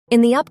In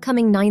the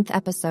upcoming 9th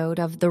episode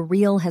of The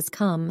Real Has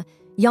Come,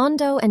 Yeon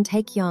Doo and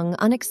Tae Kyung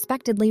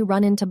unexpectedly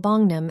run into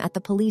Bongnam at the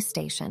police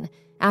station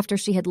after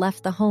she had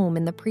left the home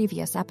in the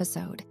previous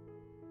episode.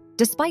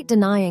 Despite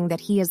denying that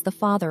he is the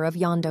father of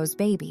Yeon Doo's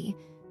baby,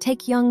 Tae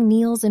Kyung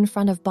kneels in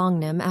front of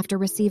Bongnam after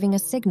receiving a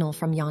signal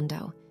from Yeon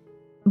Doo.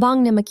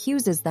 Bongnam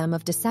accuses them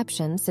of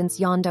deception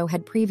since Yeon Doo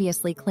had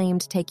previously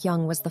claimed Tae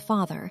Kyung was the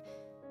father,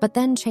 but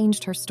then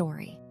changed her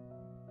story.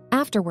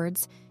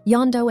 Afterwards,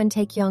 Yeon Doo and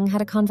Tae Kyung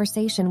had a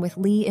conversation with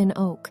Lee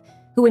In-ok,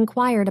 who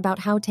inquired about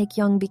how Tae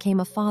Kyung became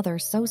a father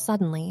so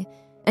suddenly,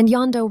 and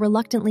Yeon Doo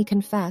reluctantly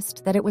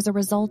confessed that it was a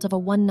result of a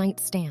one-night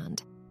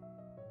stand.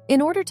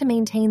 In order to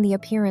maintain the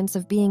appearance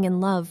of being in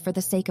love for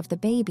the sake of the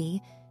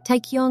baby, Tae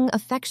Kyung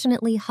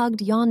affectionately hugged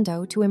Yeon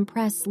Doo to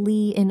impress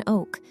Lee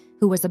In-ok,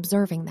 who was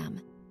observing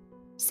them.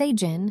 Se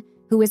Jin,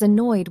 who is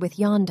annoyed with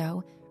Yeon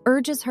Doo,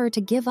 urges her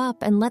to give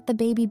up and let the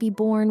baby be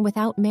born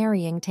without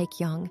marrying Tae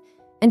Kyung,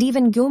 and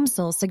even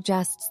Gumsul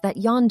suggests that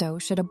Yeon Doo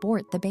should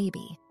abort the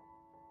baby.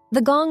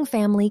 The Gong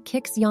family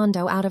kicks Yeon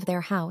Doo out of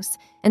their house,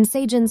 and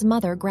Se Jin's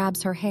mother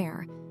grabs her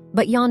hair,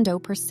 but Yeon Doo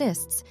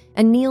persists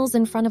and kneels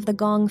in front of the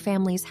Gong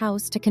family's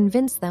house to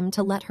convince them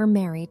to let her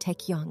marry Tae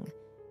Kyung.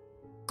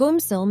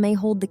 Gumsul may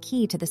hold the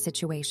key to the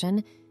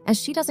situation,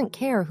 as she doesn't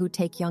care who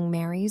Tae Kyung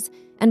marries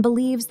and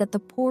believes that the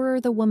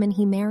poorer the woman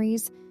he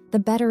marries, the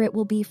better it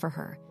will be for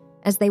her,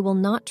 as they will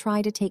not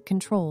try to take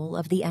control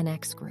of the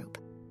NX group.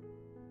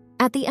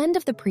 At the end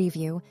of the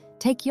preview,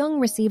 Tae Kyung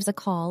receives a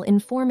call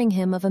informing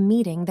him of a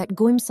meeting that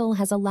Gumsul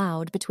has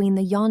allowed between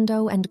the Yeon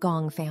Doo and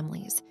Gong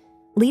families,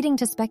 leading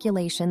to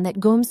speculation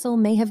that Gumsul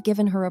may have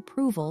given her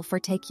approval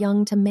for Tae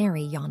Kyung to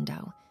marry Yeon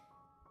Doo.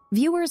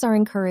 Viewers are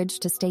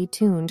encouraged to stay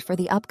tuned for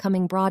the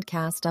upcoming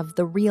broadcast of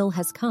The Real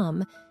Has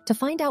Come to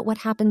find out what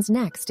happens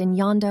next in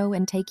Yeon Doo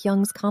and Tae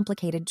Kyung's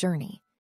complicated journey.